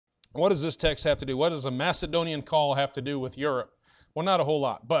What does this text have to do? What does a Macedonian call have to do with Europe? Well, not a whole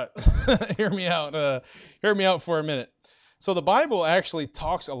lot, but hear me out. Hear me out for a minute. So the Bible actually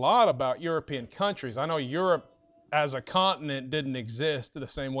talks a lot about European countries. I know Europe as a continent didn't exist the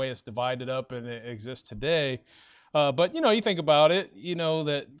same way it's divided up and it exists today. But, you think about it,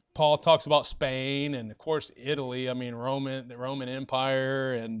 that Paul talks about Spain and, of course, Italy. I mean, the Roman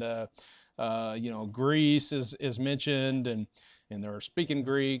Empire and, Greece is mentioned and they're speaking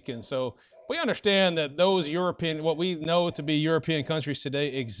Greek. And so we understand that those what we know to be European countries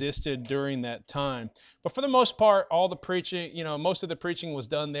today existed during that time. But for the most part, all the preaching, most of the preaching was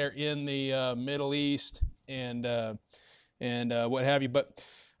done there in the Middle East and what have you. But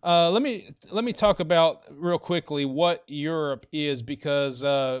let me talk about real quickly what Europe is, because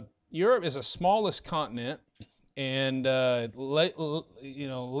Europe is the smallest continent and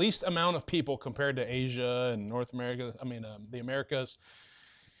least amount of people compared to Asia and North America. I mean, the Americas.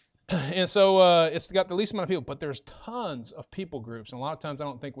 And so it's got the least amount of people, but there's tons of people groups. And a lot of times I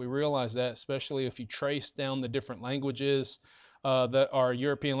don't think we realize that, especially if you trace down the different languages that are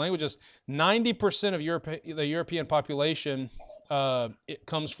European languages. 90% of the European population, it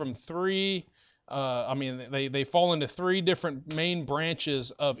comes from three, they fall into three different main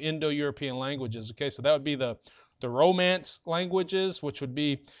branches of Indo-European languages. Okay, so that would be the Romance languages, which would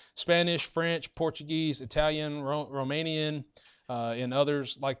be Spanish, French, Portuguese, Italian, Romanian, and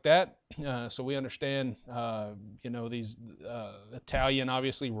others like that. So we understand, these Italian,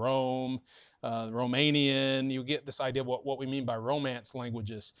 obviously Rome, Romanian. You get this idea of what we mean by Romance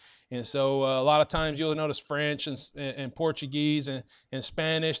languages. And so a lot of times you'll notice French and Portuguese and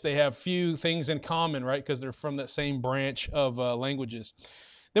Spanish, they have few things in common, right? Because they're from that same branch of languages.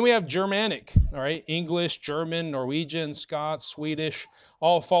 Then we have Germanic, all right? English, German, Norwegian, Scots, Swedish,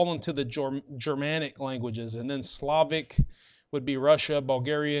 all fall into the Germanic languages. And then Slavic would be Russia,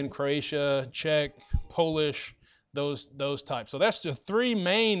 Bulgarian, Croatia, Czech, Polish, those types. So that's the three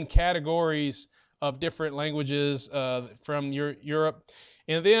main categories of different languages from Europe.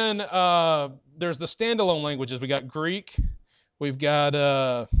 And then there's the standalone languages. We got Greek, we've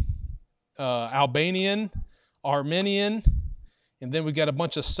got Albanian, Armenian, and then we've got a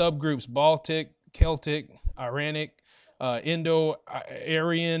bunch of subgroups: Baltic, Celtic, Iranic,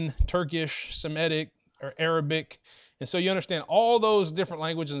 Indo-Aryan, Turkish, Semitic, or Arabic. And so you understand all those different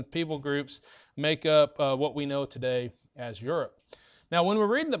languages and people groups make up what we know today as Europe. Now, when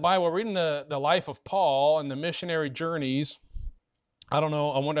we're reading the Bible, we're reading the life of Paul and the missionary journeys. I don't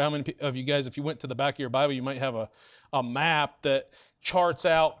know, I wonder how many of you guys, if you went to the back of your Bible, you might have a map that charts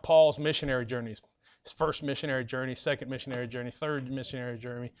out Paul's missionary journeys. His first missionary journey, second missionary journey, third missionary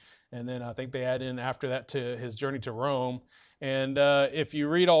journey, and then I think they add in after that to his journey to Rome. And if you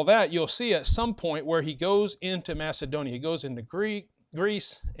read all that, you'll see at some point where he goes into Macedonia. He goes into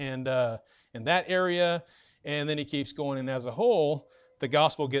Greece and in that area, and then he keeps going. And as a whole, the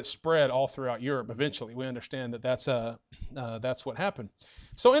gospel gets spread all throughout Europe eventually. We understand that that's what happened.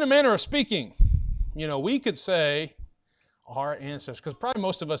 So in a manner of speaking, we could say our ancestors, because probably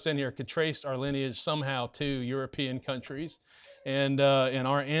most of us in here could trace our lineage somehow to European countries, and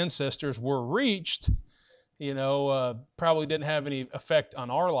our ancestors were reached. Probably didn't have any effect on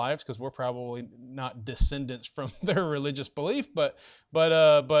our lives because we're probably not descendants from their religious belief, but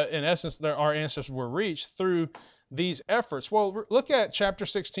in essence, our ancestors were reached through these efforts. Well, look at chapter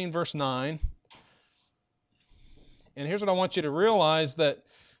 16, verse 9. And here's what I want you to realize, that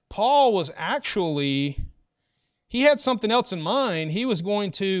Paul was actually, he had something else in mind. He was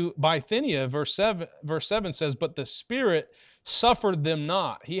going to Bithynia. Verse 7 says, but the Spirit suffered them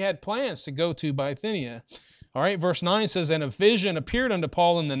not. He had plans to go to Bithynia. All right, verse 9 says, and a vision appeared unto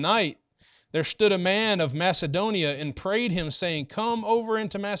Paul in the night. There stood a man of Macedonia and prayed him, saying, come over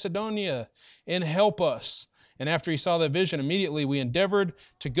into Macedonia and help us. And after he saw the vision, immediately we endeavored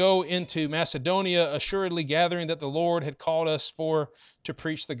to go into Macedonia, assuredly gathering that the Lord had called us to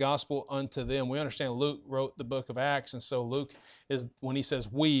preach the gospel unto them. We understand Luke wrote the book of Acts, and so Luke is, when he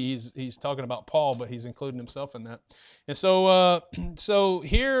says we, he's talking about Paul, but he's including himself in that. And so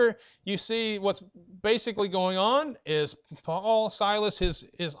here you see what's basically going on is Paul, Silas,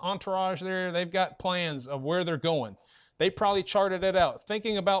 his entourage there, they've got plans of where they're going. They probably charted it out.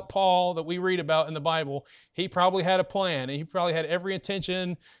 Thinking about Paul that we read about in the Bible, he probably had a plan, and he probably had every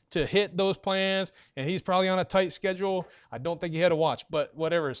intention to hit those plans, and he's probably on a tight schedule. I don't think he had a watch, but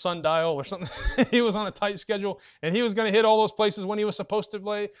whatever, sundial or something. He was on a tight schedule, and he was going to hit all those places when he was supposed to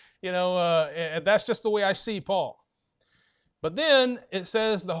play. And that's just the way I see Paul. But then it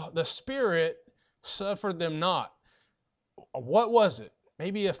says the Spirit suffered them not. What was it?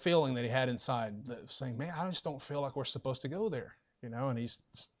 Maybe a feeling that he had inside that saying, man, I just don't feel like we're supposed to go there. and he's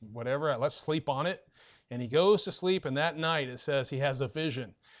whatever, let's sleep on it. And he goes to sleep, and that night it says he has a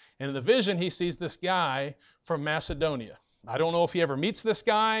vision. And in the vision, he sees this guy from Macedonia. I don't know if he ever meets this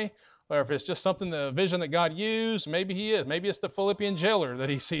guy or if it's just something, the vision that God used. Maybe he is. Maybe it's the Philippian jailer that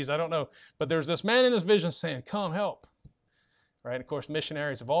he sees. I don't know. But there's this man in his vision saying, come help. Right? Of course,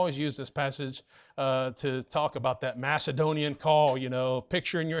 missionaries have always used this passage to talk about that Macedonian call,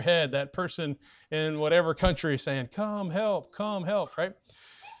 picture in your head that person in whatever country saying, come help, right?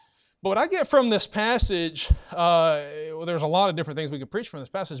 But what I get from this passage, there's a lot of different things we could preach from this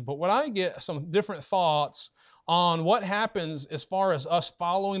passage, but what I get some different thoughts on what happens as far as us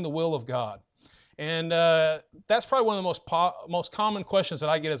following the will of God. And that's probably one of the most common questions that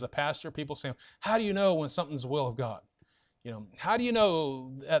I get as a pastor, people saying, how do you know when something's the will of God? How do you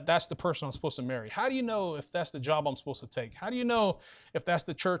know that that's the person I'm supposed to marry? How do you know if that's the job I'm supposed to take? How do you know if that's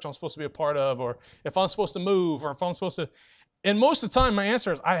the church I'm supposed to be a part of, or if I'm supposed to move, or if I'm supposed to... And most of the time, my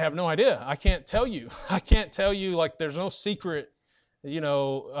answer is, I have no idea. I can't tell you. Like there's no secret, way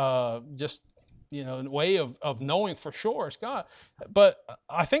of knowing for sure it's God. But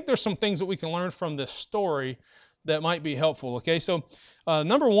I think there's some things that we can learn from this story that might be helpful, okay? So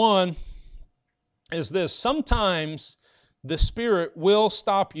number one is this. Sometimes the Spirit will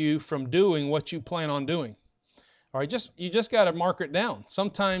stop you from doing what you plan on doing. All right, you just got to mark it down.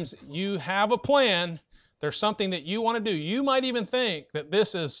 Sometimes you have a plan. There's something that you want to do. You might even think that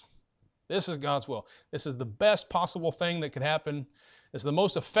this is God's will. This is the best possible thing that could happen. It's the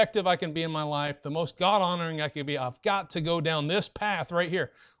most effective I can be in my life, the most God-honoring I can be. I've got to go down this path right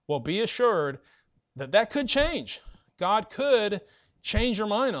here. Well, be assured that could change. God could change your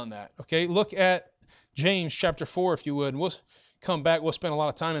mind on that. Okay, look at James chapter 4, if you would. We'll come back. We'll spend a lot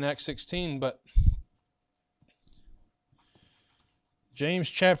of time in Acts 16, but James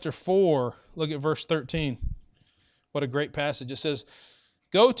chapter 4, look at verse 13. What a great passage. It says,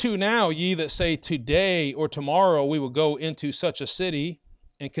 go to now, ye that say, today or tomorrow we will go into such a city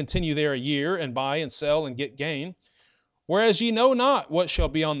and continue there a year and buy and sell and get gain. Whereas ye know not what shall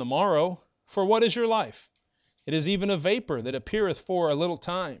be on the morrow, for what is your life? It is even a vapor that appeareth for a little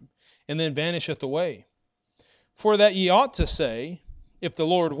time and then vanisheth away. For that ye ought to say, if the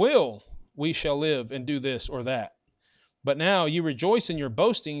Lord will, we shall live and do this or that. But now ye rejoice in your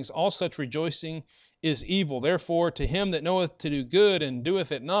boastings, all such rejoicing is evil. Therefore, to him that knoweth to do good and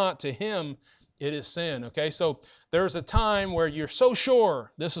doeth it not, to him it is sin. Okay, so there's a time where you're so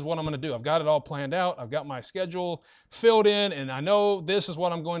sure this is what I'm going to do. I've got it all planned out. I've got my schedule filled in, and I know this is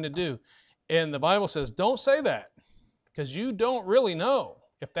what I'm going to do. And the Bible says, don't say that, because you don't really know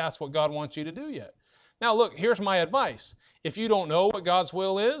if that's what God wants you to do yet. Now, look, here's my advice. If you don't know what God's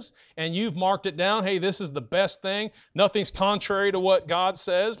will is, and you've marked it down, hey, this is the best thing, nothing's contrary to what God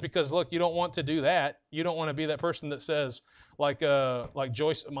says, because, look, you don't want to do that. You don't want to be that person that says, like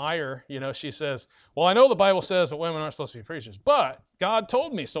Joyce Meyer, she says, well, I know the Bible says that women aren't supposed to be preachers, but God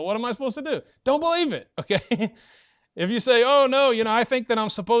told me, so what am I supposed to do? Don't believe it, okay? If you say, oh, no, I think that I'm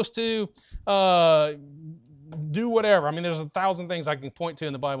supposed to do whatever. I mean, there's 1,000 things I can point to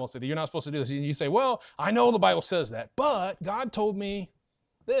in the Bible and say that you're not supposed to do this. And you say, well, I know the Bible says that, but God told me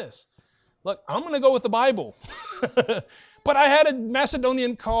this. Look, I'm going to go with the Bible. But I had a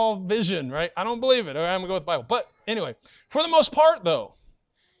Macedonian call vision, right? I don't believe it. All right, I'm going to go with the Bible. But anyway, for the most part, though,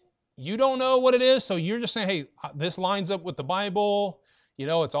 you don't know what it is, so you're just saying, hey, this lines up with the Bible.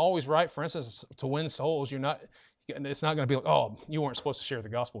 It's always right, for instance, to win souls. It's not going to be like, oh, you weren't supposed to share the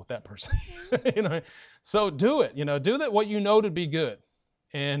gospel with that person. So do it. Do that what you know to be good,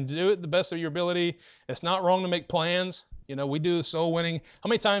 and do it the best of your ability. It's not wrong to make plans. We do soul winning. How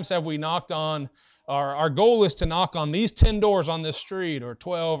many times have we knocked on? Our goal is to knock on these 10 doors on this street, or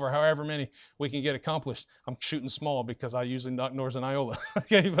 12, or however many we can get accomplished. I'm shooting small because I usually knock doors in Iola.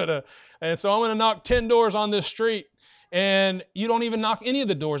 Okay, and so I'm going to knock 10 doors on this street. And you don't even knock any of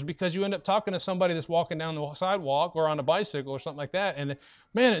the doors because you end up talking to somebody that's walking down the sidewalk or on a bicycle or something like that. And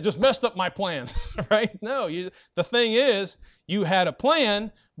man, it just messed up my plans, right? No, the thing is, you had a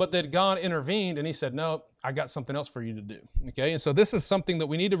plan, but that God intervened and he said, no, I got something else for you to do. Okay, and so this is something that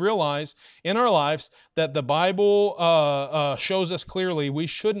we need to realize in our lives, that the Bible shows us clearly. We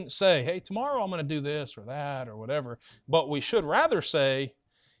shouldn't say, hey, tomorrow I'm going to do this or that or whatever, but we should rather say,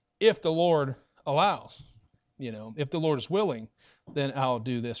 if the Lord allows. If the Lord is willing, then I'll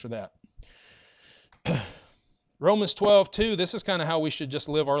do this or that. Romans 12:2, this is kind of how we should just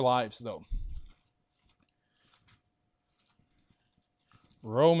live our lives, though.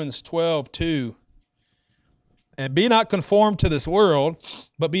 Romans 12:2. And be not conformed to this world,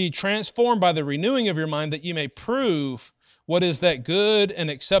 but be transformed by the renewing of your mind, that ye may prove what is that good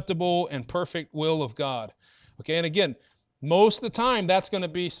and acceptable and perfect will of God. Okay, and again, Most of the time, that's going to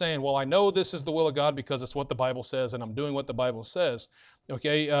be saying, well, I know this is the will of God because it's what the Bible says, and I'm doing what the Bible says.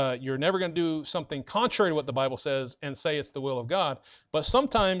 Okay, you're never going to do something contrary to what the Bible says and say it's the will of God. But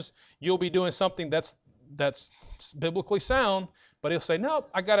sometimes you'll be doing something that's biblically sound, but he'll say, no,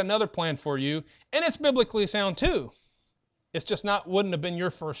 I got another plan for you, and it's biblically sound too. It's just wouldn't have been your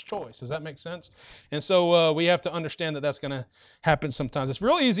first choice. Does that make sense? And so we have to understand that that's going to happen sometimes. It's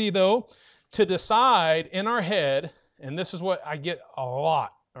real easy, though, to decide in our head. And this is what I get a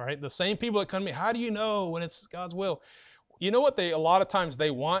lot, all right? The same people that come to me, how do you know when it's God's will? You know what a lot of times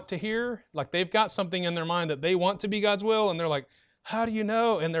they want to hear? Like they've got something in their mind that they want to be God's will, and they're like, how do you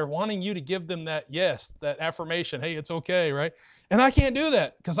know? And they're wanting you to give them that yes, that affirmation, hey, it's okay, right? And I can't do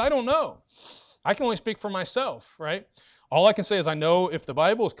that because I don't know. I can only speak for myself, right? All I can say is I know if the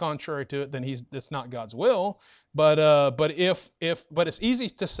Bible is contrary to it, then it's not God's will. But it's easy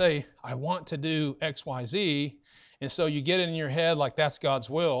to say, I want to do X, Y, Z. And so you get it in your head like that's God's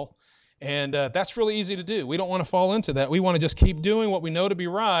will. And that's really easy to do. We don't want to fall into that. We want to just keep doing what we know to be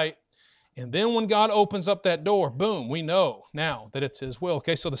right. And then when God opens up that door, boom, we know now that it's His will.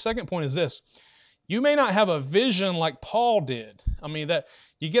 Okay, so the second point is this. You may not have a vision like Paul did. I mean, that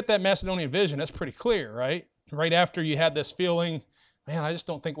you get that Macedonian vision, that's pretty clear, right? Right after you had this feeling, man, I just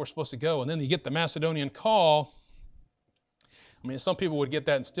don't think we're supposed to go. And then you get the Macedonian call. I mean, some people would get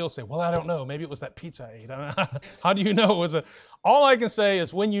that and still say, well, I don't know. Maybe it was that pizza I ate. How do you know? All I can say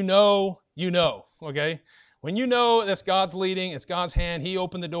is when you know, okay? When you know that's God's leading, it's God's hand, He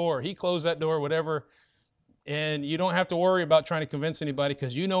opened the door, He closed that door, whatever, and you don't have to worry about trying to convince anybody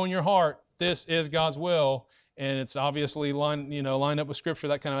because you know in your heart this is God's will, and it's obviously lined up with Scripture,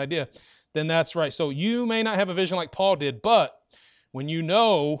 that kind of idea, then that's right. So you may not have a vision like Paul did, but when you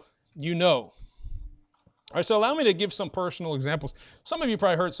know, you know. All right, so allow me to give some personal examples. Some of you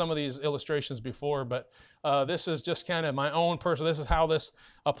probably heard some of these illustrations before, but this is just kind of my own personal, this is how this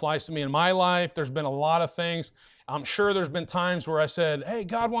applies to me in my life. There's been a lot of things. I'm sure there's been times where I said, hey,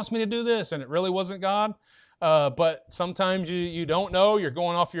 God wants me to do this, and it really wasn't God. But sometimes you don't know. You're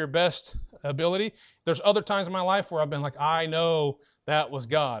going off your best ability. There's other times in my life where I've been like, I know that was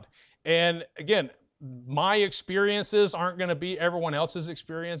God. And again, my experiences aren't going to be everyone else's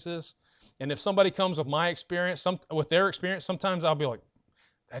experiences. And if somebody comes with my experience, with their experience, sometimes I'll be like,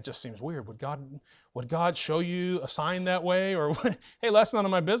 that just seems weird. Would God show you a sign that way? Or, hey, that's none of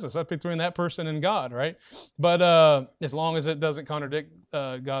my business. That's between that person and God, right? But as long as it doesn't contradict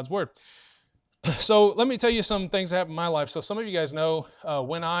God's word. So let me tell you some things that happened in my life. So some of you guys know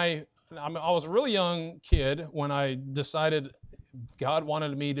when I was a really young kid when I decided God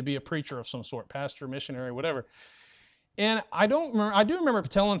wanted me to be a preacher of some sort, pastor, missionary, whatever. And I do remember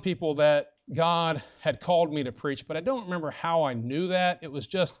telling people that God had called me to preach, but I don't remember how I knew that. It was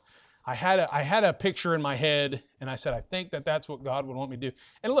just, I had a picture in my head, and I said, I think that's what God would want me to do.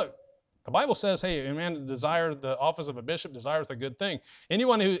 And look, the Bible says, hey, a man desires the office of a bishop, desires a good thing.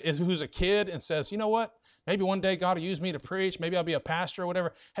 Anyone who's a kid and says, you know what, maybe one day God will use me to preach, maybe I'll be a pastor or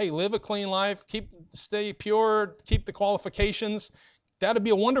whatever. Hey, live a clean life, stay pure, keep the qualifications. That'd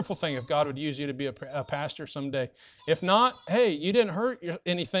be a wonderful thing if God would use you to be a pastor someday. If not, hey, you didn't hurt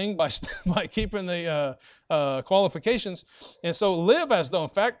anything by keeping the qualifications. And so live as though, in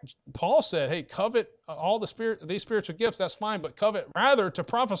fact, Paul said, hey, covet all these spiritual gifts, that's fine, but covet rather to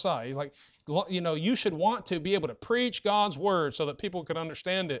prophesy. He's like, you should want to be able to preach God's word so that people can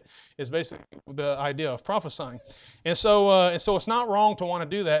understand it, is basically the idea of prophesying. And so it's not wrong to want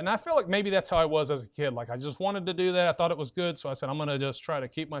to do that. And I feel like maybe that's how I was as a kid. Like I just wanted to do that. I thought it was good. So I said, I'm going to just try to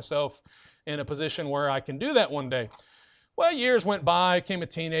keep myself in a position where I can do that one day. Well, years went by, became a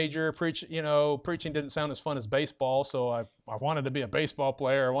teenager, preaching didn't sound as fun as baseball, so I wanted to be a baseball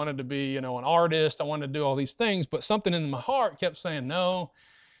player, I wanted to be, an artist, I wanted to do all these things, but something in my heart kept saying, no,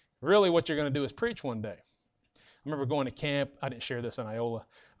 really what you're going to do is preach one day. I remember going to camp, I didn't share this in Iola,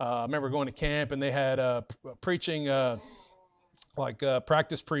 I remember going to camp and they had preaching,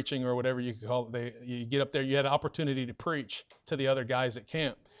 practice preaching or whatever you could call it. You get up there, you had an opportunity to preach to the other guys at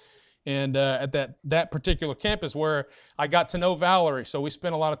camp. And at that particular camp is where I got to know Valerie. So we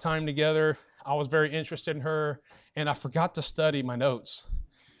spent a lot of time together. I was very interested in her, and I forgot to study my notes.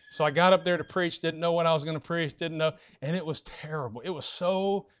 So I got up there to preach, didn't know what I was going to preach, didn't know, and it was terrible. It was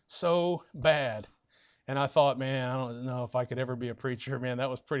so bad. And I thought, man, I don't know if I could ever be a preacher. Man, that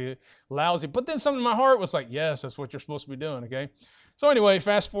was pretty lousy. But then something in my heart was like, yes, that's what you're supposed to be doing, okay? So anyway,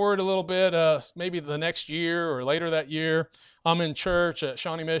 fast forward a little bit, maybe the next year or later that year, I'm in church at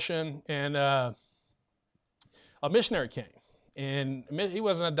Shawnee Mission, and a missionary came. And he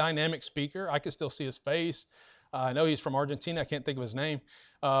wasn't a dynamic speaker. I could still see his face. I know he's from Argentina. I can't think of his name.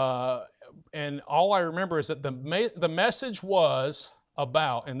 all I remember is that the message was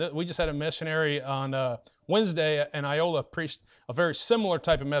about, and we just had a missionary on Wednesday in Iola preached a very similar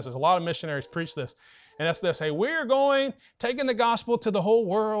type of message. A lot of missionaries preach this. And that's this, hey, we're going, taking the gospel to the whole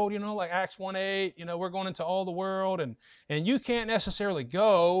world, like Acts 1:8, we're going into all the world, and you can't necessarily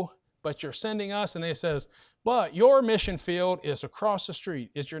go, but you're sending us. And it says, but your mission field is across the street.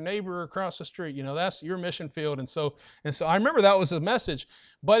 It's your neighbor across the street. That's your mission field. And so I remember that was the message.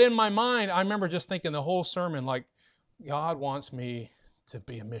 But in my mind, I remember just thinking the whole sermon, like, God wants me to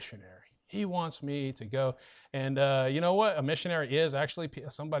be a missionary. He wants me to go. And you know what? A missionary is actually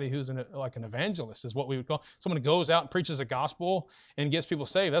somebody who's like an evangelist is what we would call. Someone who goes out and preaches the gospel and gets people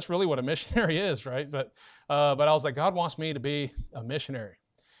saved. That's really what a missionary is, right? But I was like, God wants me to be a missionary.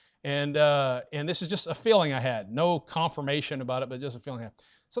 And this is just a feeling I had. No confirmation about it, but just a feeling I had.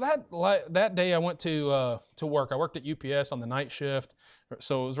 So that day I went to work. I worked at UPS on the night shift.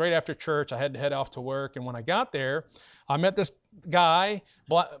 So it was right after church. I had to head off to work. And when I got there, I met this guy,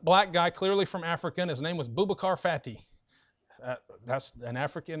 black guy, clearly from Africa. His name was Boubacar Fati. That's an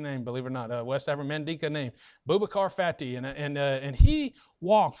African name, believe it or not, West African Mandinka name, Boubacar Fati. And he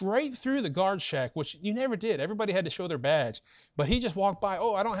walked right through the guard shack, which you never did. Everybody had to show their badge. But he just walked by,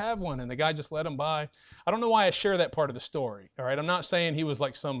 oh, I don't have one. And the guy just let him by. I don't know why I share that part of the story, all right? I'm not saying he was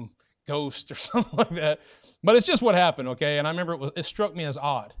like some ghost or something like that, but it's just what happened, okay? And I remember it struck me as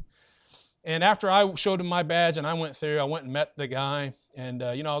odd. And after I showed him my badge and I went and met the guy. And,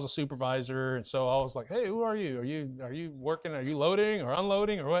 I was a supervisor. And so I was like, hey, who are you? Are you working? Are you loading or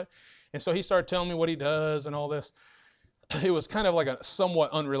unloading or what? And so he started telling me what he does and all this. It was kind of like a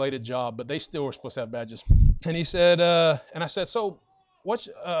somewhat unrelated job, but they still were supposed to have badges. And he said, and I said, so what's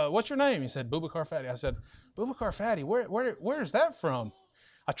your name? He said, Boubacar Fati. I said, Boubacar Fati, where is that from?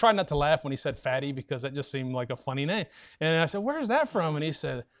 I tried not to laugh when he said Fatty because that just seemed like a funny name. And I said, where's that from? And he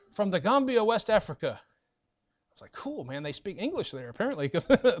said, from the Gambia, West Africa. I was like, cool, man, they speak English there apparently, because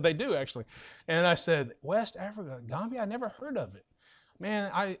they do actually. And I said, West Africa, Gambia, I never heard of it.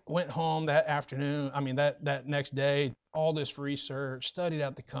 Man, I went home that afternoon, that next day, all this research, studied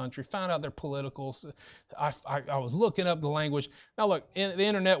out the country, found out their politicals. I was looking up the language. Now look, the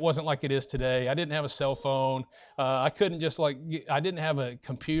internet wasn't like it is today. I didn't have a cell phone. I couldn't just I didn't have a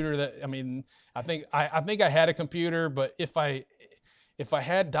computer I think I had a computer, but if I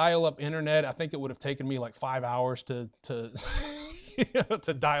had dial-up internet, I think it would have taken me like 5 hours to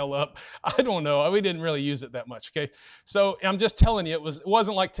to dial up. I don't know. We didn't really use it that much, okay? So I'm just telling you, it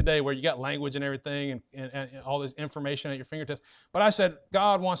wasn't like today where you got language and everything and all this information at your fingertips. But I said,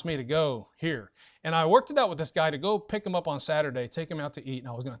 God wants me to go here. And I worked it out with this guy to go pick him up on Saturday, take him out to eat, and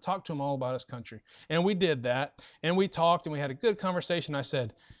I was going to talk to him all about his country. And we did that, and we talked, and we had a good conversation. I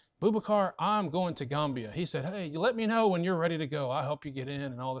said, Boubacar, I'm going to Gambia. He said, hey, you let me know when you're ready to go. I'll help you get in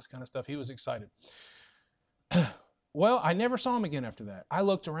and all this kind of stuff. He was excited. Well, I never saw him again after that. I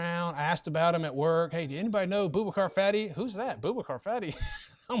looked around, I asked about him at work. Hey, did anybody know Boubacar Fati? Who's that? Boubacar Fati?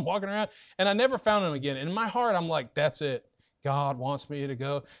 I'm walking around, and I never found him again. In my heart, I'm like, that's it. God wants me to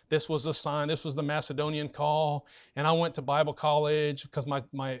go. This was a sign. This was the Macedonian call. And I went to Bible college because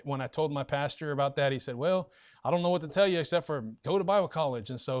when I told my pastor about that, he said, well, I don't know what to tell you except for go to Bible college.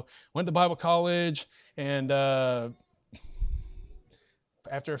 And so went to Bible college, and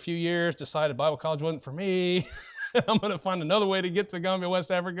after a few years, decided Bible college wasn't for me. I'm going to find another way to get to Gambia,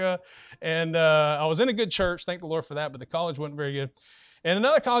 West Africa. And I was in a good church, thank the Lord for that, but the college wasn't very good. And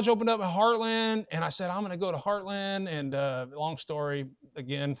another college opened up at Heartland, and I said, I'm going to go to Heartland. And long story,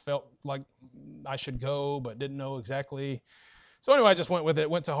 again, felt like I should go, but didn't know exactly. So anyway, I just went with it,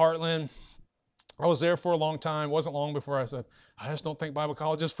 went to Heartland. I was there for a long time. It wasn't long before I said, I just don't think Bible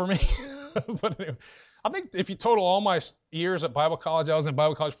college is for me. But anyway, I think if you total all my years at Bible college, I was in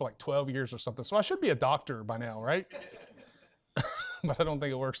Bible college for like 12 years or something. So I should be a doctor by now, right? But I don't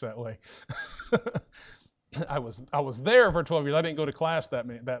think it works that way. I was there for 12 years. I didn't go to class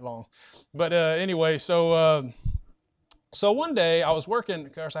that long. But anyway, so one day I was working.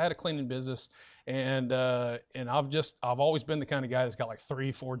 Of course, I had a cleaning business, and I've always been the kind of guy that's got like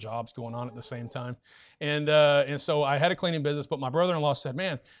 3-4 jobs going on at the same time, and so I had a cleaning business. But my brother-in-law said,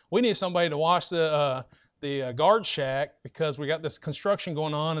 "Man, we need somebody to wash the guard shack because we got this construction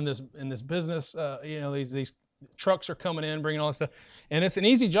going on in this business. These trucks are coming in, bringing all this stuff, and it's an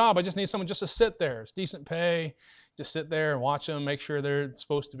easy job. I just need someone just to sit there. It's decent pay, just sit there and watch them, make sure they're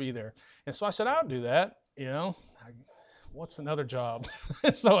supposed to be there." And so I said, "I'll do that. What's another job?"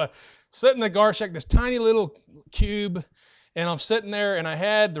 So I sit in the guard shack, this tiny little cube, and I'm sitting there, and I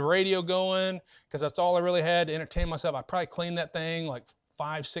had the radio going because that's all I really had to entertain myself. I probably cleaned that thing like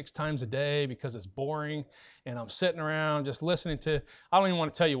 5, 6 times a day because it's boring, and I'm sitting around just listening to. I don't even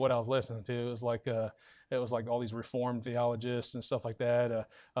want to tell you what I was listening to. It was like all these Reformed theologists and stuff like that.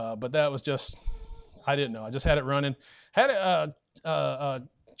 But that was just, I didn't know. I just had it running. Had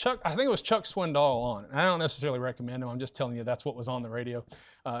Chuck, I think it was Chuck Swindoll on. And I don't necessarily recommend him. I'm just telling you that's what was on the radio.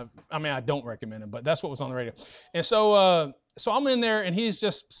 I mean, I don't recommend him, but that's what was on the radio. And so I'm in there, and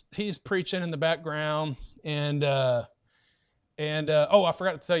he's preaching in the background, and oh, I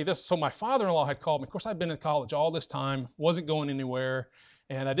forgot to tell you this. So my father-in-law had called me. Of course, I'd been in college all this time, wasn't going anywhere,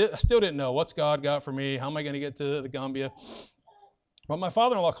 and I still didn't know what's God got for me. How am I going to get to the Gambia? But my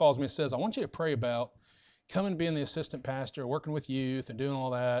father-in-law calls me and says, I want you to pray about coming and being the assistant pastor, working with youth and doing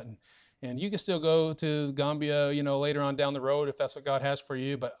all that. And you can still go to Gambia, later on down the road if that's what God has for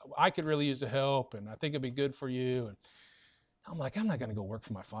you. But I could really use the help, and I think it'd be good for you. And I'm like, I'm not going to go work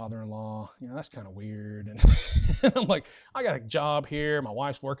for my father-in-law. That's kind of weird. And I'm like, I got a job here. My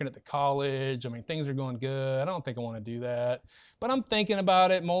wife's working at the college. I mean, things are going good. I don't think I want to do that. But I'm thinking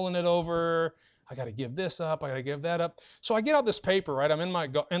about it, mulling it over. I got to give this up. I got to give that up. So I get out this paper, right? I'm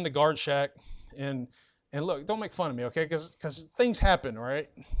in the guard shack, and look, don't make fun of me, okay? Because things happen, right?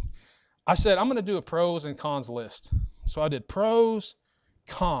 I said, I'm going to do a pros and cons list. So I did pros,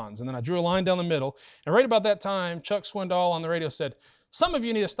 cons, and then I drew a line down the middle. And right about that time, Chuck Swindoll on the radio said, some of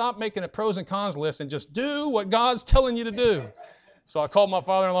you need to stop making a pros and cons list and just do what God's telling you to do. So I called my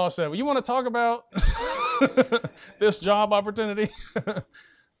father-in-law and said, well, you want to talk about this job opportunity?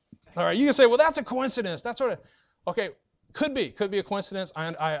 All right, you can say, well, that's a coincidence. That's sort of, okay. Could be a coincidence.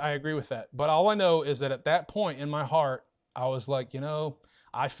 I agree with that. But all I know is that at that point in my heart, I was like,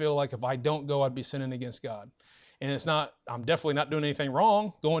 I feel like if I don't go, I'd be sinning against God. And I'm definitely not doing anything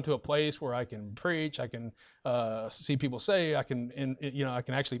wrong. Going to a place where I can preach, I can see people say, I can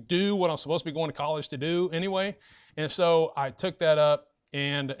actually do what I'm supposed to be going to college to do anyway. And so I took that up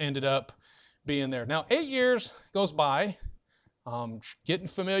and ended up being there. Now, 8 years goes by. I'm getting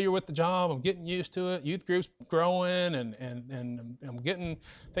familiar with the job. I'm getting used to it. Youth group's growing, and I'm getting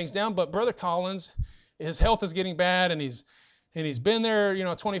things down. But Brother Collins, his health is getting bad, and he's been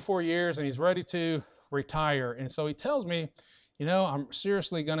there, 24 years, and he's ready to retire. And so he tells me, I'm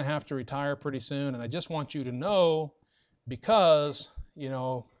seriously going to have to retire pretty soon, and I just want you to know because,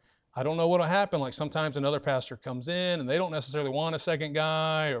 I don't know what'll happen. Like sometimes another pastor comes in, and they don't necessarily want a second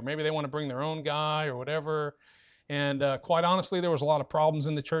guy, or maybe they want to bring their own guy or whatever. And quite honestly, there was a lot of problems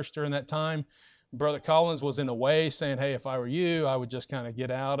in the church during that time. Brother Collins was in a way saying, hey, if I were you, I would just kind of get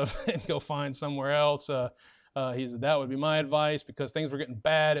out of it and go find somewhere else. He said that would be my advice because things were getting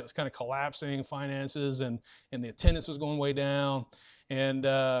bad. It was kind of collapsing, finances, and the attendance was going way down. And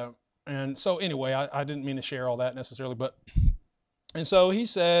so anyway, I didn't mean to share all that necessarily. And so he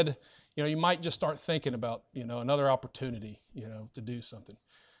said, you might just start thinking about, another opportunity, to do something.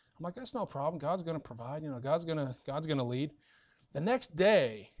 I'm like, that's no problem. God's going to provide. God's going to lead. The next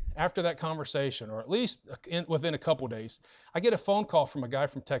day after that conversation, or at least within a couple of days, I get a phone call from a guy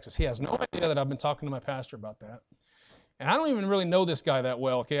from Texas. He has no idea that I've been talking to my pastor about that. And I don't even really know this guy that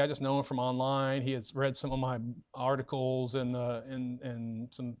well, okay? I just know him from online. He has read some of my articles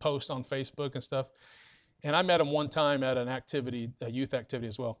and some posts on Facebook and stuff. And I met him one time at a youth activity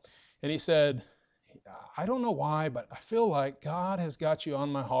as well. And he said, I don't know why, but I feel like God has got you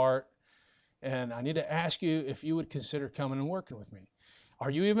on my heart, and I need to ask you if you would consider coming and working with me. Are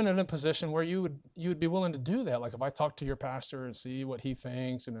you even in a position where you would be willing to do that? Like if I talk to your pastor and see what he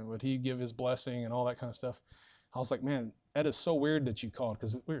thinks, and then would he give his blessing and all that kind of stuff? I was like, man, that is so weird that you called,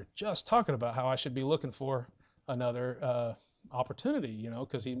 because we were just talking about how I should be looking for another opportunity,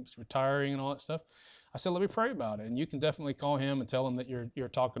 because he's retiring and all that stuff. I said, let me pray about it, and you can definitely call him and tell him that you're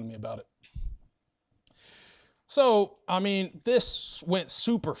talking to me about it. So, this went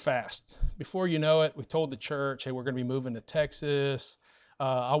super fast. Before you know it, we told the church, hey, we're going to be moving to Texas.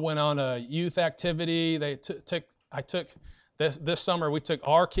 I went on a youth activity. I took this summer, we took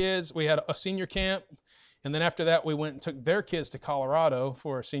our kids. We had a senior camp. And then after that, we went and took their kids to Colorado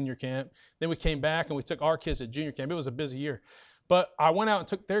for a senior camp. Then we came back and we took our kids to junior camp. It was a busy year. But I went out and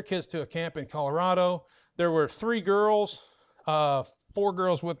took their kids to a camp in Colorado. There were 3 girls, 4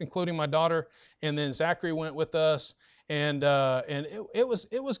 girls including my daughter, and then Zachary went with us, and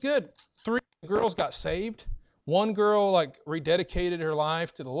it was good. 3 girls got saved. 1 girl rededicated her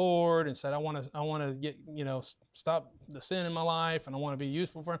life to the Lord and said, I want to get stop the sin in my life, and I want to be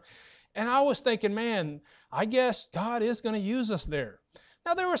useful for Him. And I was thinking, man, I guess God is going to use us there.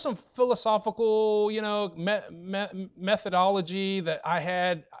 Now, there was some philosophical, methodology that I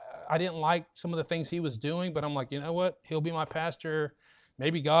had. I didn't like some of the things he was doing, but I'm like, you know what? He'll be my pastor.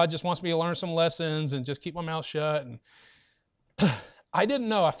 Maybe God just wants me to learn some lessons and just keep my mouth shut. And I didn't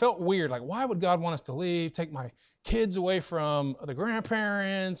know. I felt weird. Like, why would God want us to leave, take my kids away from the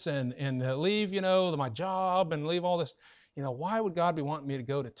grandparents and leave, my job and leave all this? Why would God be wanting me to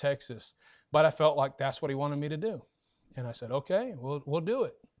go to Texas? But I felt like that's what he wanted me to do. And I said, okay, we'll do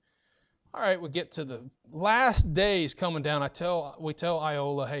it. All right, we get to the last days coming down. We tell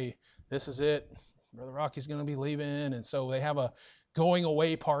Iola, hey, this is it. Brother Rocky's going to be leaving. And so they have a going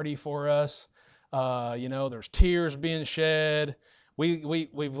away party for us. There's tears being shed.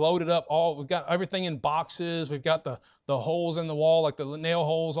 We've loaded up we've got everything in boxes. We've got the holes in the wall, like the nail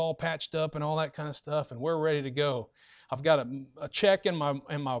holes all patched up and all that kind of stuff. And we're ready to go. I've got a check in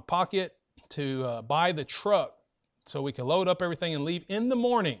my pocket to buy the truck so we can load up everything and leave in the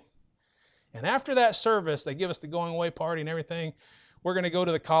morning. And after that service, they give us the going away party and everything. We're going to go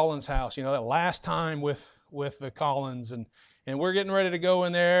to the Collins house, that last time with the Collins. And we're getting ready to go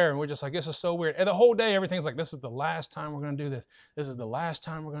in there. And we're just like, this is so weird. And the whole day, everything's like, this is the last time we're going to do this. This is the last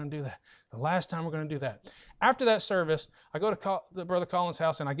time we're going to do that. The last time we're going to do that. After that service, I go to the Brother Collins'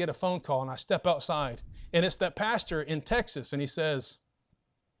 house and I get a phone call and I step outside. And it's that pastor in Texas. And he says,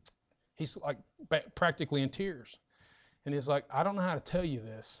 he's like practically in tears. And he's like, I don't know how to tell you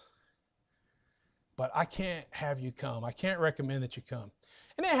this, but I can't have you come. I can't recommend that you come.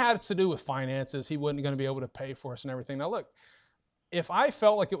 And it had to do with finances. He wasn't going to be able to pay for us and everything. Now look, if I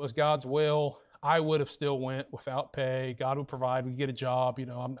felt like it was God's will, I would have still went without pay. God would provide. We'd get a job.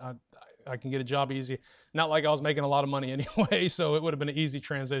 I can get a job easy. Not like I was making a lot of money anyway, so it would have been an easy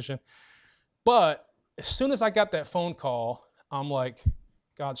transition. But as soon as I got that phone call, I'm like,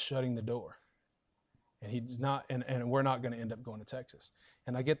 God's shutting the door. And he's not, and we're not going to end up going to Texas.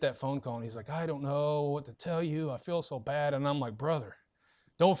 And I get that phone call, and he's like, I don't know what to tell you. I feel so bad. And I'm like, brother,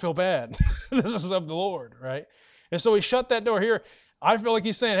 don't feel bad. This is of the Lord, right? And so he shut that door here. I feel like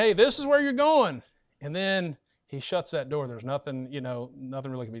he's saying, hey, this is where you're going. And then he shuts that door. There's nothing,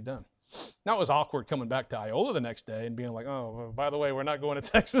 nothing really can be done. Now it was awkward coming back to Iola the next day and being like, oh, by the way, we're not going to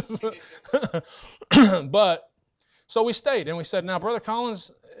Texas. But so we stayed, and we said, now Brother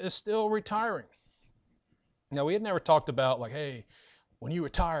Collins is still retiring. Now, we had never talked about like, hey, when you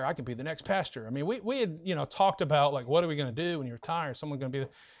retire, I can be the next pastor. I mean, we had, talked about like, what are we going to do when you retire? Someone's going to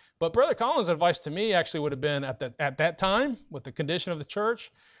be But Brother Collins' advice to me actually would have been at that time, with the condition of the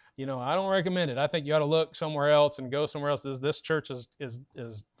church, I don't recommend it. I think you ought to look somewhere else and go somewhere else. This church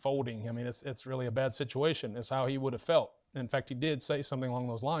is folding. I mean, it's really a bad situation, is how he would have felt. In fact, he did say something along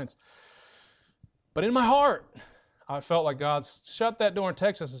those lines. But in my heart, I felt like God shut that door in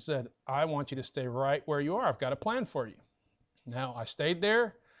Texas and said, I want you to stay right where you are. I've got a plan for you. Now, I stayed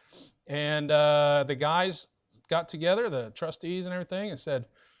there, and the guys got together, the trustees and everything, and said,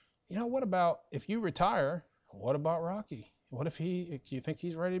 what about if you retire, what about Rocky? What if you think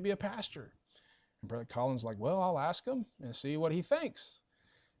he's ready to be a pastor? And Brother Collins like, well, I'll ask him and see what he thinks.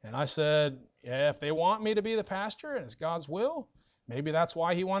 And I said, yeah, if they want me to be the pastor and it's God's will, maybe that's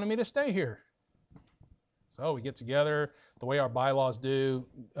why he wanted me to stay here. So we get together the way our bylaws do.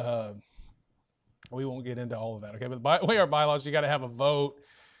 We won't get into all of that, okay? But the way our bylaws, you got to have a vote.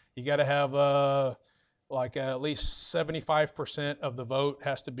 You got to have at least 75% of the vote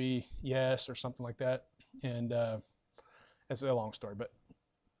has to be yes or something like that. And it's a long story,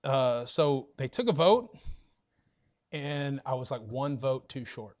 but so they took a vote, and I was like one vote too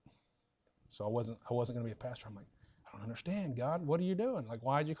short. So I wasn't going to be a pastor. I'm like, I don't understand, God. What are you doing? Like,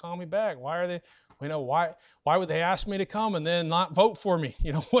 why did you call me back? Why are they? Why would they ask me to come and then not vote for me?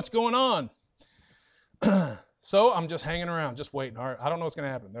 What's going on? So I'm just hanging around, just waiting. All right, I don't know what's going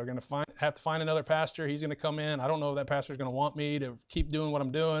to happen. They're going to have to find another pastor. He's going to come in. I don't know if that pastor's going to want me to keep doing what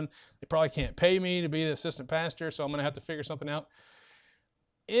I'm doing. They probably can't pay me to be the assistant pastor, so I'm going to have to figure something out.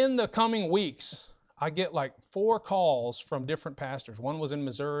 In the coming weeks, I get like 4 calls from different pastors. One was in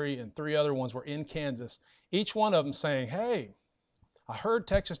Missouri, and 3 other ones were in Kansas. Each one of them saying, hey, I heard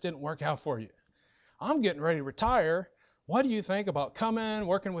Texas didn't work out for you. I'm getting ready to retire. What do you think about coming,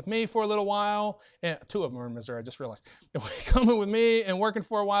 working with me for a little while? And 2 of them are in Missouri, I just realized. Coming with me and working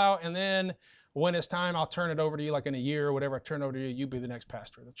for a while, and then when it's time, I'll turn it over to you, like in a year or whatever, I turn it over to you, you be the next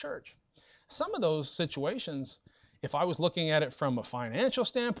pastor of the church. Some of those situations, if I was looking at it from a financial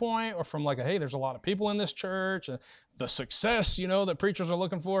standpoint, or from like, hey, there's a lot of people in this church, and the success, that preachers are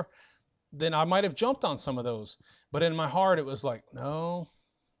looking for, then I might have jumped on some of those. But in my heart, it was like, no,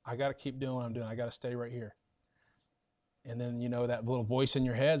 I got to keep doing what I'm doing. I got to stay right here. And then, that little voice in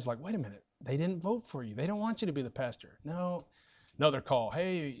your head is like, wait a minute, they didn't vote for you. They don't want you to be the pastor. No. Another call.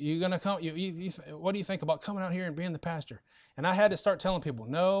 Hey, you going to come? What do you think about coming out here and being the pastor? And I had to start telling people,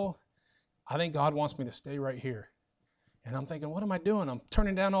 no, I think God wants me to stay right here. And I'm thinking, what am I doing? I'm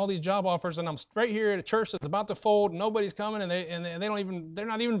turning down all these job offers, and I'm right here at a church that's about to fold. Nobody's coming, and they're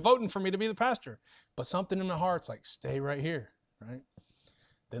not even voting for me to be the pastor. But something in my heart's like, stay right here, right?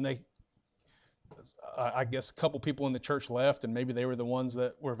 Then I guess a couple people in the church left, and maybe they were the ones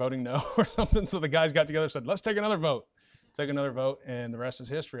that were voting no or something. So the guys got together and said, let's take another vote. Take another vote, and the rest is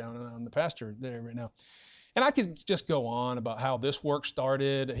history. I'm the pastor there right now. And I could just go on about how this work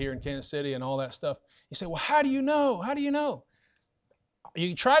started here in Kansas City and all that stuff. You say, well, how do you know? How do you know?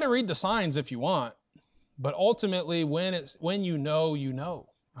 You try to read the signs if you want, but ultimately when you know, you know.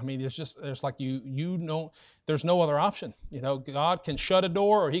 I mean, there's like you know, there's no other option. You know, God can shut a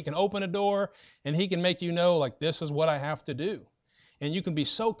door or He can open a door, and He can make you know, like, this is what I have to do. And you can be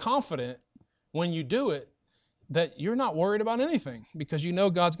so confident when you do it that you're not worried about anything because you know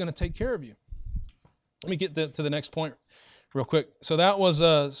God's going to take care of you. Let me get to the next point real quick. So that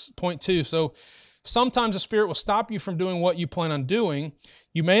was point 2. So sometimes the Spirit will stop you from doing what you plan on doing.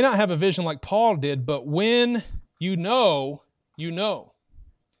 You may not have a vision like Paul did, but when you know, you know.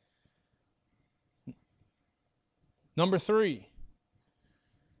 Number 3,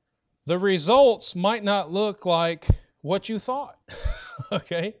 the results might not look like what you thought.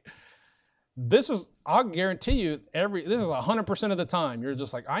 Okay? I'll guarantee you, this is 100% of the time. You're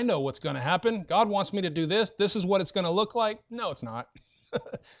just like, I know what's going to happen. God wants me to do this. This is what it's going to look like. No, it's not.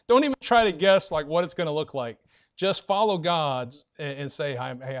 Don't even try to guess like what it's going to look like. Just follow God's and say,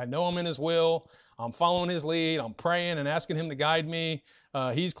 hey, I know I'm in His will. I'm following His lead. I'm praying and asking Him to guide me.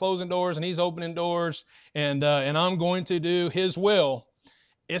 He's closing doors and He's opening doors, and I'm going to do His will.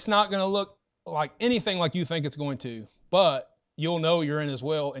 It's not going to look like anything like you think it's going to, but you'll know you're in His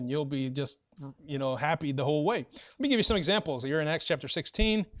will, and you'll be just, happy the whole way. Let me give you some examples. You're in Acts chapter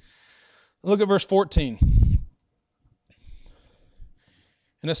 16. Look at verse 14.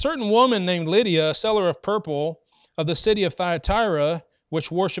 And a certain woman named Lydia, a seller of purple of the city of Thyatira,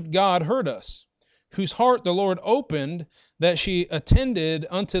 which worshipped God, heard us, whose heart the Lord opened, that she attended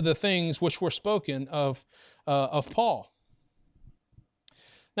unto the things which were spoken of Paul.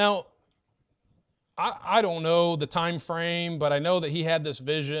 Now, I don't know the time frame, but I know that he had this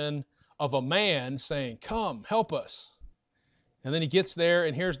vision of a man saying, come, help us. And then he gets there,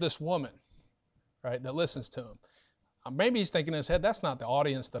 and here's this woman, right, that listens to him. Maybe he's thinking in his head, that's not the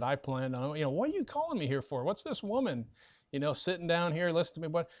audience that I planned on. What are you calling me here for? What's this woman, sitting down here,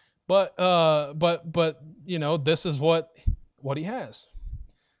 listening to me? But this is what he has.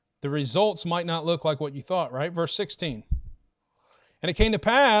 The results might not look like what you thought, right? Verse 16. And it came to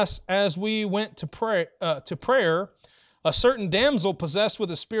pass, as we went to prayer, a certain damsel possessed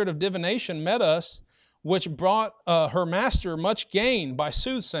with a spirit of divination met us, which brought her master much gain by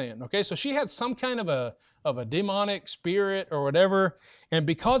soothsaying. Okay, so she had some kind of a demonic spirit or whatever, and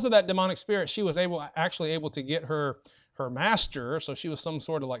because of that demonic spirit, she was actually able to get her master, so she was some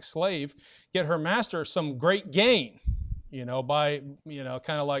sort of like slave, get her master some great gain. By,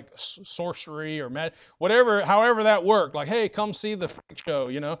 kind of like sorcery or whatever, however that worked. Like, hey, come see the freak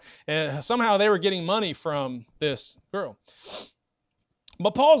show, And somehow they were getting money from this girl.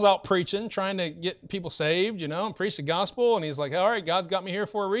 But Paul's out preaching, trying to get people saved, and preach the gospel. And he's like, all right, God's got me here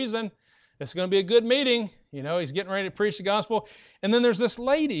for a reason. It's going to be a good meeting. He's getting ready to preach the gospel. And then there's this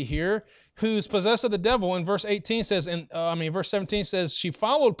lady here who's possessed of the devil. And verse 17 says, she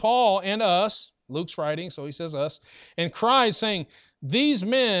followed Paul and us, Luke's writing, so he says us, and cried, saying, these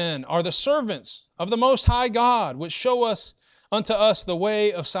men are the servants of the Most High God, which show us unto us the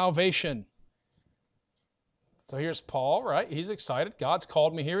way of salvation. So here's Paul, right? He's excited. God's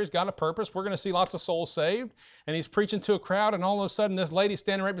called me here. He's got a purpose. We're going to see lots of souls saved. And he's preaching to a crowd, and all of a sudden this lady's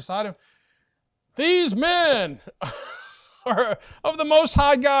standing right beside him. These men are of the Most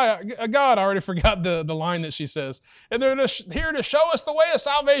High God. I already forgot the line that she says. And they're here to show us the way of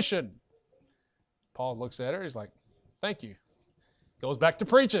salvation. Paul looks at her. He's like, thank you. Goes back to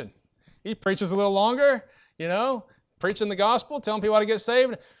preaching. He preaches a little longer, preaching the gospel, telling people how to get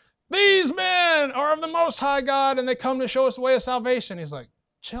saved. These men are of the Most High God, and they come to show us the way of salvation. He's like,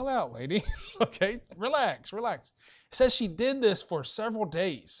 chill out, lady. Okay, relax. It says she did this for several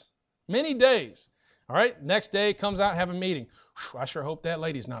days, many days. All right, next day comes out, have a meeting. Whew, I sure hope that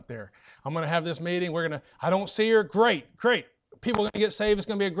lady's not there. I'm going to have this meeting. I don't see her. Great. People are going to get saved. It's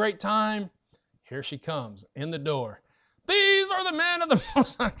going to be a great time. Here she comes in the door. These are the men of the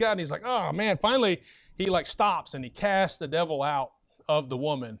Most High God. And he's like, oh man, finally he stops and he casts the devil out of the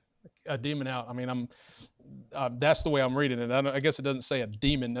woman, a demon out. I mean, that's the way I'm reading it. I guess it doesn't say a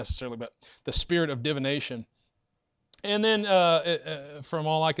demon necessarily, but the spirit of divination. And then from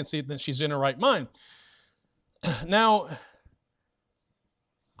all I can see, then she's in her right mind. Now,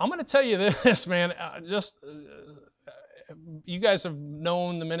 I'm going to tell you this, man, you guys have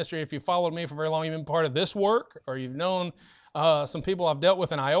known the ministry. If you followed me for very long, you've been part of this work, or you've known some people I've dealt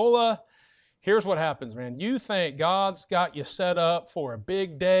with in Iola. Here's what happens, man. You think God's got you set up for a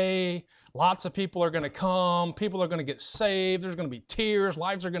big day. Lots of people are going to come. People are going to get saved. There's going to be tears.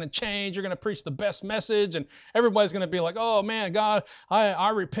 Lives are going to change. You're going to preach the best message. And everybody's going to be like, oh, man, God, I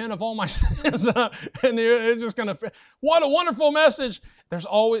repent of all my sins. And it's just going to, what a wonderful message. There's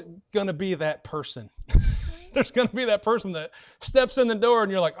always going to be that person. There's going to be that person that steps in the door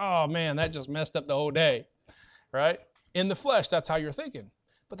and you're like, oh, man, that just messed up the whole day, right? In the flesh, that's how you're thinking.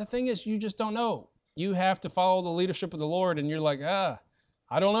 But the thing is, you just don't know. You have to follow the leadership of the Lord, and you're like, I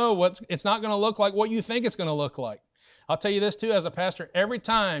don't know. It's not going to look like what you think it's going to look like. I'll tell you this too, as a pastor, every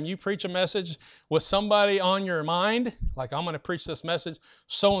time you preach a message with somebody on your mind, like I'm going to preach this message,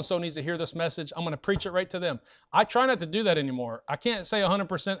 so-and-so needs to hear this message, I'm going to preach it right to them. I try not to do that anymore. I can't say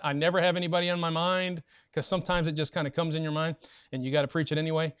 100%. I never have anybody on my mind, because sometimes it just kind of comes in your mind, and you got to preach it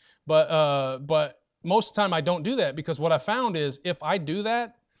anyway. But most of the time I don't do that, because what I found is if I do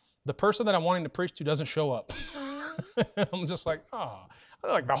that, the person that I'm wanting to preach to doesn't show up. I'm just like,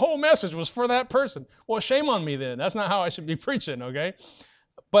 like the whole message was for that person. Well, shame on me then. That's not how I should be preaching, okay?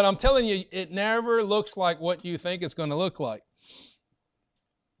 But I'm telling you, it never looks like what you think it's going to look like.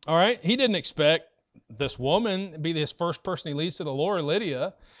 All right? He didn't expect this woman to be this first person he leads to the Lord,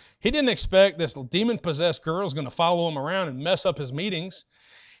 Lydia. He didn't expect this demon-possessed girl is going to follow him around and mess up his meetings.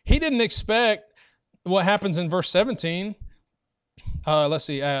 He didn't expect what happens in verse 17. Verse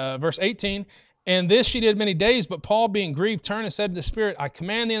 18. And this she did many days, but Paul, being grieved, turned and said to the Spirit, I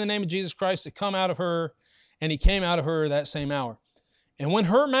command thee in the name of Jesus Christ to come out of her. And he came out of her that same hour. And when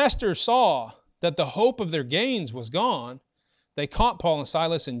her masters saw that the hope of their gains was gone, they caught Paul and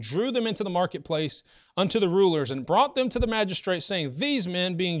Silas and drew them into the marketplace unto the rulers and brought them to the magistrates, saying, These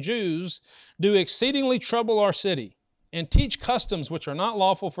men, being Jews, do exceedingly trouble our city, and teach customs which are not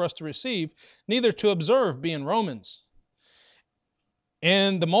lawful for us to receive, neither to observe, being Romans.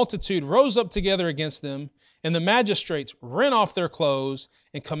 And the multitude rose up together against them, and the magistrates rent off their clothes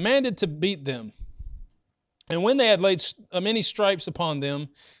and commanded to beat them. And when they had laid many stripes upon them,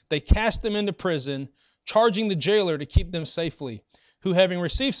 they cast them into prison, charging the jailer to keep them safely, who, having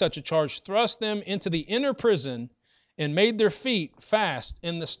received such a charge, thrust them into the inner prison and made their feet fast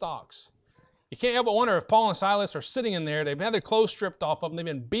in the stocks. You can't help but wonder if Paul and Silas are sitting in there. They've had their clothes stripped off of them. They've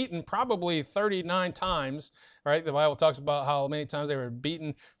been beaten probably 39 times, right? The Bible talks about how many times they were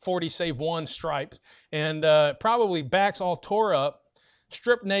beaten, 40 save one stripes, and probably backs all tore up,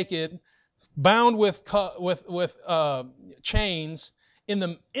 stripped naked, bound with chains in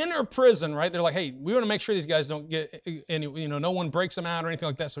the inner prison, right? They're like, hey, we want to make sure these guys don't get any, no one breaks them out or anything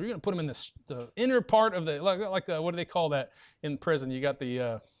like that. So we're going to put them in the inner part of the, what do they call that in prison? You got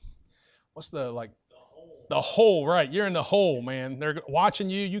the, the hole, right? You're in the hole, man. They're watching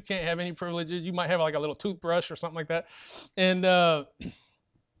you. You can't have any privileges. You might have like a little toothbrush or something like that. And, but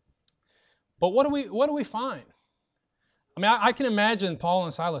what do we find? I mean, I can imagine Paul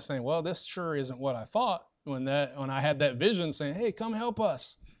and Silas saying, well, this sure isn't what I thought when I had that vision saying, hey, come help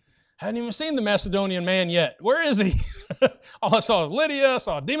us. I hadn't even seen the Macedonian man yet. Where is he? All I saw was Lydia. I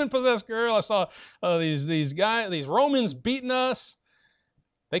saw a demon-possessed girl. I saw these Romans beating us.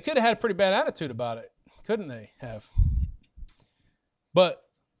 They could have had a pretty bad attitude about it, couldn't they have? But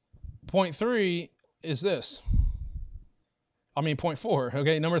point 3 is this. Point 4,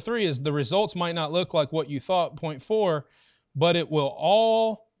 okay? Number 3 is the results might not look like what you thought. Point 4, but it will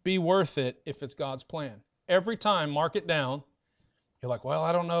all be worth it if it's God's plan. Every time, mark it down. You're like, well,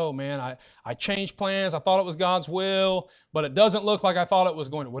 I don't know, man. I changed plans. I thought it was God's will, but it doesn't look like I thought it was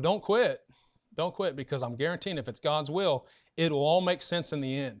going to. Well, don't quit. Don't quit, because I'm guaranteeing if it's God's will, it'll all make sense in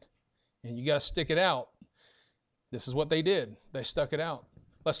the end. And you got to stick it out. This is what they did. They stuck it out.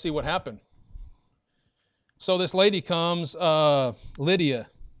 Let's see what happened. So this lady comes, Lydia,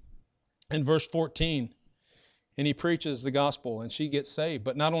 in verse 14, and he preaches the gospel, and she gets saved.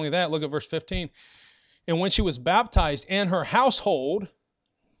 But not only that, look at verse 15. And when she was baptized, and her household,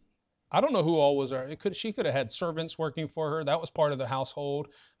 I don't know who all was there. She could have had servants working for her. That was part of the household.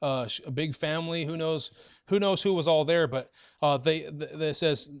 A big family. Who knows who was all there? But it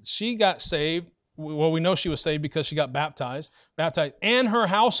says she got saved. Well, we know she was saved because she got baptized, and her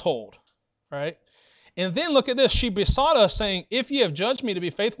household, right? And then look at this. She besought us, saying, if ye have judged me to be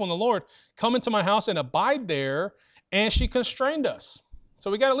faithful in the Lord, come into my house and abide there. And she constrained us. So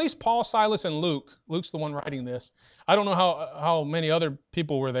we got at least Paul, Silas, and Luke. Luke's the one writing this. I don't know how many other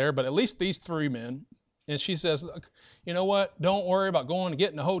people were there, but at least these 3 men. And she says, look, you know what? Don't worry about going to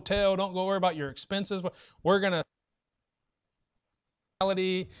get in a hotel. Don't go worry about your expenses. We're going to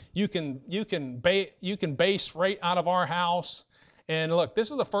You can base right out of our house. And look,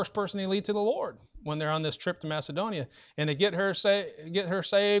 this is the first person he lead to the Lord when they're on this trip to Macedonia, and to get her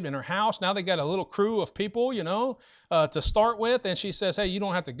saved in her house. Now they got a little crew of people, to start with. And she says, "Hey, you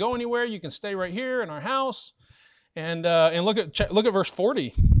don't have to go anywhere. You can stay right here in our house." And look at verse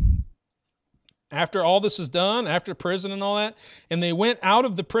 40. After all this is done, after prison and all that, and they went out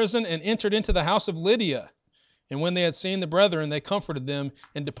of the prison and entered into the house of Lydia. And when they had seen the brethren, they comforted them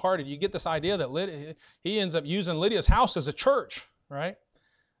and departed. You get this idea that he ends up using Lydia's house as a church, right?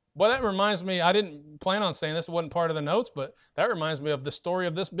 Well, that reminds me, I didn't plan on saying this, it wasn't part of the notes, but that reminds me of the story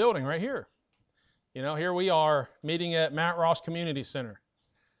of this building right here. Here we are meeting at Matt Ross Community Center.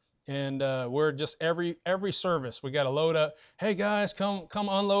 And we're just every service, we got to load up. Hey guys, come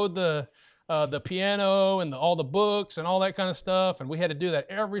unload the piano and all the books and all that kind of stuff. And we had to do that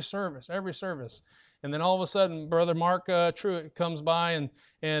every service. And then all of a sudden, Brother Mark Truitt comes by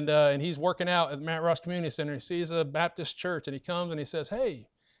and he's working out at Matt Ross Community Center. He sees a Baptist church and he comes and he says, "Hey,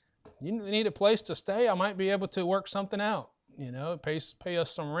 you need a place to stay? I might be able to work something out. Pay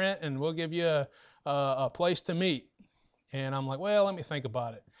us some rent and we'll give you a place to meet." And I'm like, well, let me think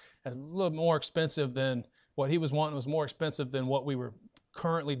about it. It's a little more expensive than what he was wanting. Was more expensive than what we were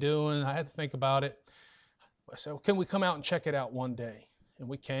currently doing. I had to think about it. I said, well, can we come out and check it out one day? And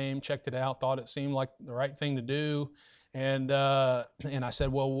we came, checked it out, thought it seemed like the right thing to do. And I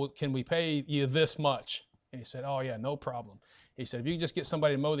said, well, can we pay you this much? And he said, "Oh yeah, no problem." He said, "If you can just get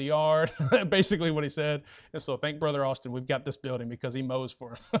somebody to mow the yard," basically what he said. And so thank Brother Austin, we've got this building because he mows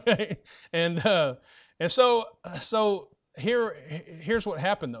for him. and so here's what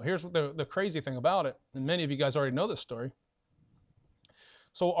happened though. Here's the crazy thing about it. And many of you guys already know this story.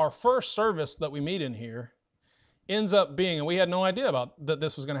 So our first service that we meet in here ends up being, and we had no idea about that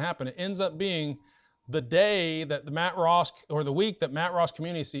this was going to happen. It ends up being the day that the week that Matt Ross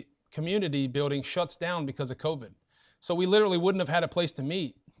Community Building shuts down because of COVID. So we literally wouldn't have had a place to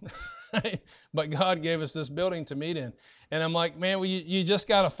meet. But God gave us this building to meet in. And I'm like, man, you just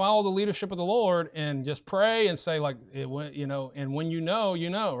got to follow the leadership of the Lord and just pray and say, like, and when you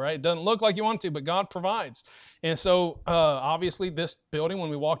know, right? It doesn't look like you want to, but God provides. And so obviously this building, when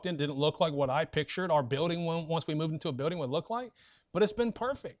we walked in, didn't look like what I pictured our building once we moved into a building would look like. But it's been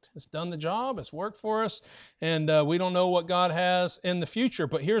perfect. It's done the job. It's worked for us. And we don't know what God has in the future.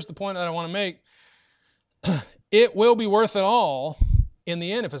 But here's the point that I want to make. It will be worth it all in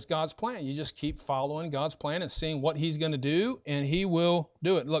the end if it's God's plan. You just keep following God's plan and seeing what He's going to do, and He will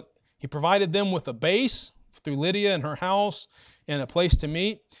do it. Look, He provided them with a base through Lydia and her house and a place to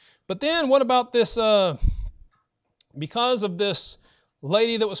meet. But then what about this, because of this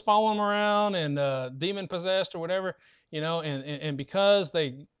lady that was following them around and demon-possessed or whatever, and because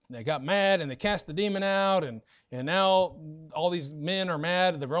they got mad and they cast the demon out, and now all these men are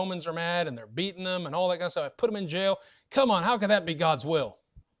mad, the Romans are mad, and they're beating them and all that kind of stuff. I put them in jail. Come on, how could that be God's will,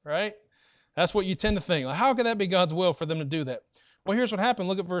 right? That's what you tend to think. Like, how could that be God's will for them to do that? Well, here's what happened.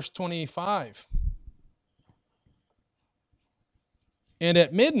 Look at verse 25. And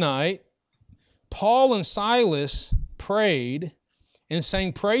at midnight, Paul and Silas prayed and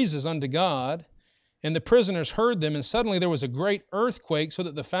sang praises unto God, and the prisoners heard them, and suddenly there was a great earthquake, so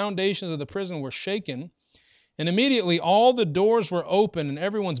that the foundations of the prison were shaken. And immediately all the doors were open, and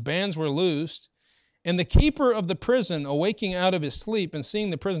everyone's bands were loosed. And the keeper of the prison, awaking out of his sleep and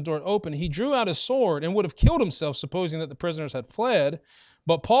seeing the prison door open, he drew out his sword and would have killed himself, supposing that the prisoners had fled.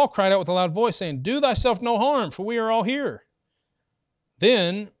 But Paul cried out with a loud voice, saying, "Do thyself no harm, for we are all here."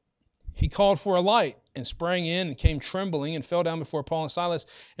 Then he called for a light and sprang in and came trembling and fell down before Paul and Silas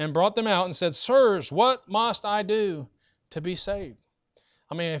and brought them out and said, "Sirs, what must I do to be saved?"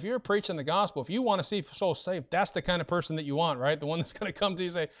 I mean, if you're preaching the gospel, if you want to see souls saved, that's the kind of person that you want, right? The one that's going to come to you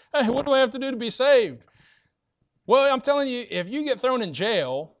and say, "Hey, what do I have to do to be saved?" Well, I'm telling you, if you get thrown in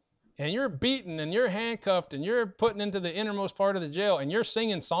jail and you're beaten and you're handcuffed and you're put into the innermost part of the jail and you're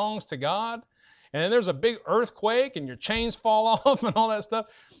singing songs to God, and then there's a big earthquake and your chains fall off and all that stuff,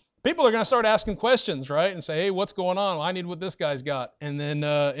 people are going to start asking questions, right? And say, "Hey, what's going on? Well, I need what this guy's got." And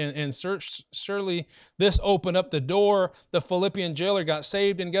then surely this opened up the door. The Philippian jailer got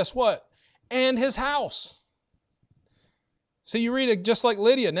saved, and guess what? And his house. So you read it just like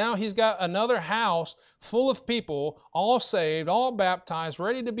Lydia. Now he's got another house full of people, all saved, all baptized,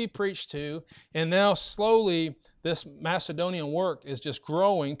 ready to be preached to. And now slowly this Macedonian work is just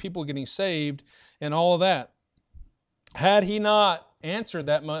growing, people getting saved and all of that. Had he not answered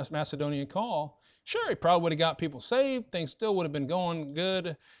that Macedonian call, sure, he probably would have got people saved. Things still would have been going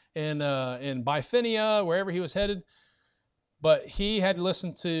good in Bithynia, wherever he was headed. But he had to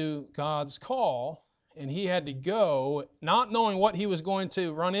listen to God's call, and he had to go not knowing what he was going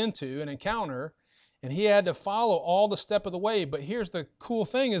to run into and encounter, and he had to follow all the step of the way. But here's the cool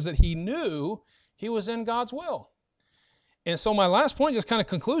thing is that he knew he was in God's will. And so my last point, just kind of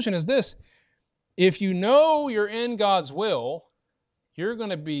conclusion, is this. If you know you're in God's will, you're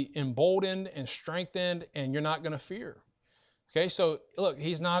going to be emboldened and strengthened, and you're not going to fear. Okay, so look,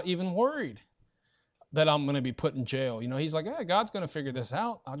 he's not even worried that I'm going to be put in jail. You know, he's like, hey, God's going to figure this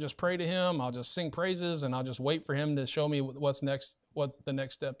out. I'll just pray to him. I'll just sing praises, and I'll just wait for him to show me what's next, what the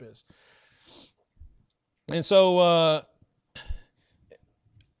next step is. And so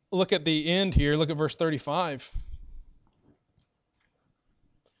look at the end here. Look at verse 35.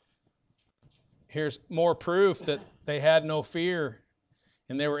 Here's more proof that they had no fear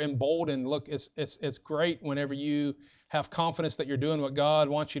and they were emboldened. Look, it's great whenever you have confidence that you're doing what God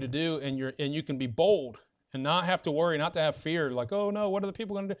wants you to do, and you can be bold and not have to worry, not to have fear, like, oh no, what are the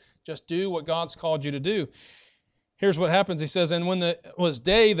people going to do? Just do what God's called you to do. Here's what happens. He says, and when it was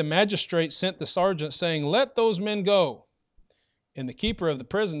day, the magistrate sent the sergeant, saying, let those men go. And the keeper of the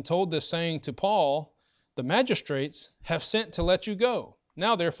prison told this saying to Paul, the magistrates have sent to let you go.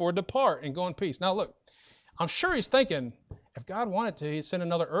 Now therefore depart and go in peace. Now look, I'm sure he's thinking, if God wanted to, he'd send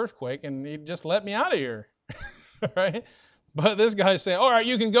another earthquake and he'd just let me out of here. Right? But this guy's saying, all right,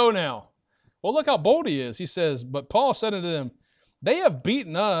 you can go now. Well, look how bold he is. He says, but Paul said unto them, they have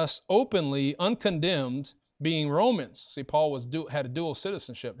beaten us openly, uncondemned, being Romans. See, Paul had a dual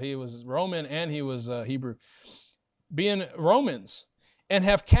citizenship. He was Roman and he was Hebrew. Being Romans, and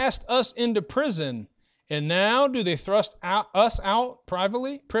have cast us into prison, and now do they thrust us out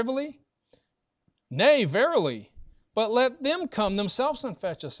privily? Nay, verily, but let them come themselves and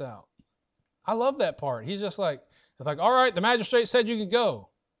fetch us out. I love that part. He's just like, it's like, all right, the magistrate said you could go.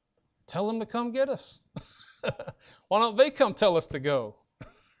 Tell them to come get us. Why don't they come tell us to go?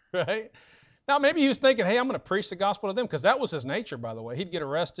 Right? Now, maybe he was thinking, hey, I'm going to preach the gospel to them, because that was his nature, by the way. He'd get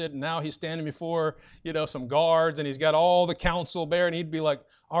arrested, and now he's standing before, some guards, and he's got all the council there, and he'd be like,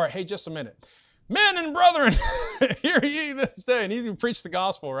 all right, hey, just a minute. Men and brethren, hear ye this day. And he's going to preach the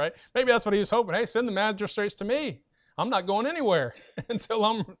gospel, right? Maybe that's what he was hoping. Hey, send the magistrates to me. I'm not going anywhere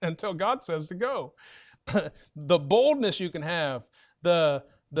until God says to go. The boldness you can have, the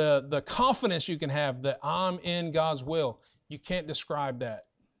confidence you can have that I'm in God's will, you can't describe that.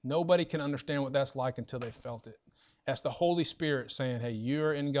 Nobody can understand what that's like until they felt it. That's the Holy Spirit saying, hey,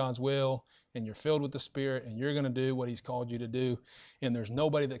 you're in God's will, and you're filled with the Spirit, and you're going to do what he's called you to do, and there's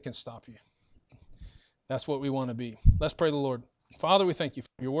nobody that can stop you. That's what we want to be. Let's pray to the Lord. Father, we thank you for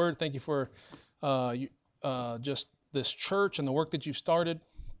your word. Thank you for just this church and the work that you've started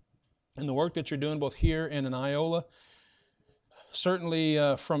and the work that you're doing both here and in Iola.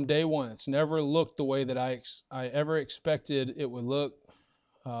 Certainly from day one, it's never looked the way that I ever expected it would look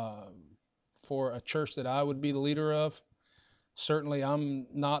for a church that I would be the leader of. Certainly I'm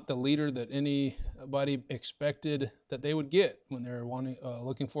not the leader that anybody expected that they would get when they're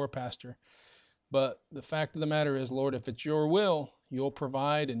looking for a pastor. But the fact of the matter is, Lord, if it's your will, you'll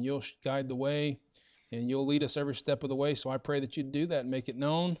provide and you'll guide the way and you'll lead us every step of the way. So I pray that you do that and make it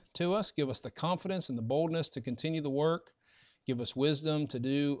known to us. Give us the confidence and the boldness to continue the work. Give us wisdom to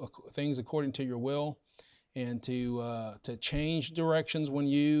do things according to your will and to change directions when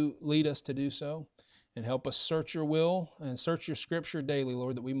you lead us to do so. And help us search your will and search your scripture daily,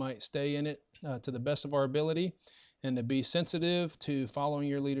 Lord, that we might stay in it to the best of our ability, and to be sensitive to following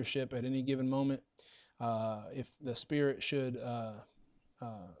your leadership at any given moment if the Spirit should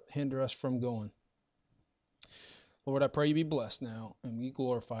hinder us from going. Lord, I pray you be blessed now and be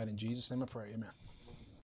glorified. In Jesus' name I pray, amen.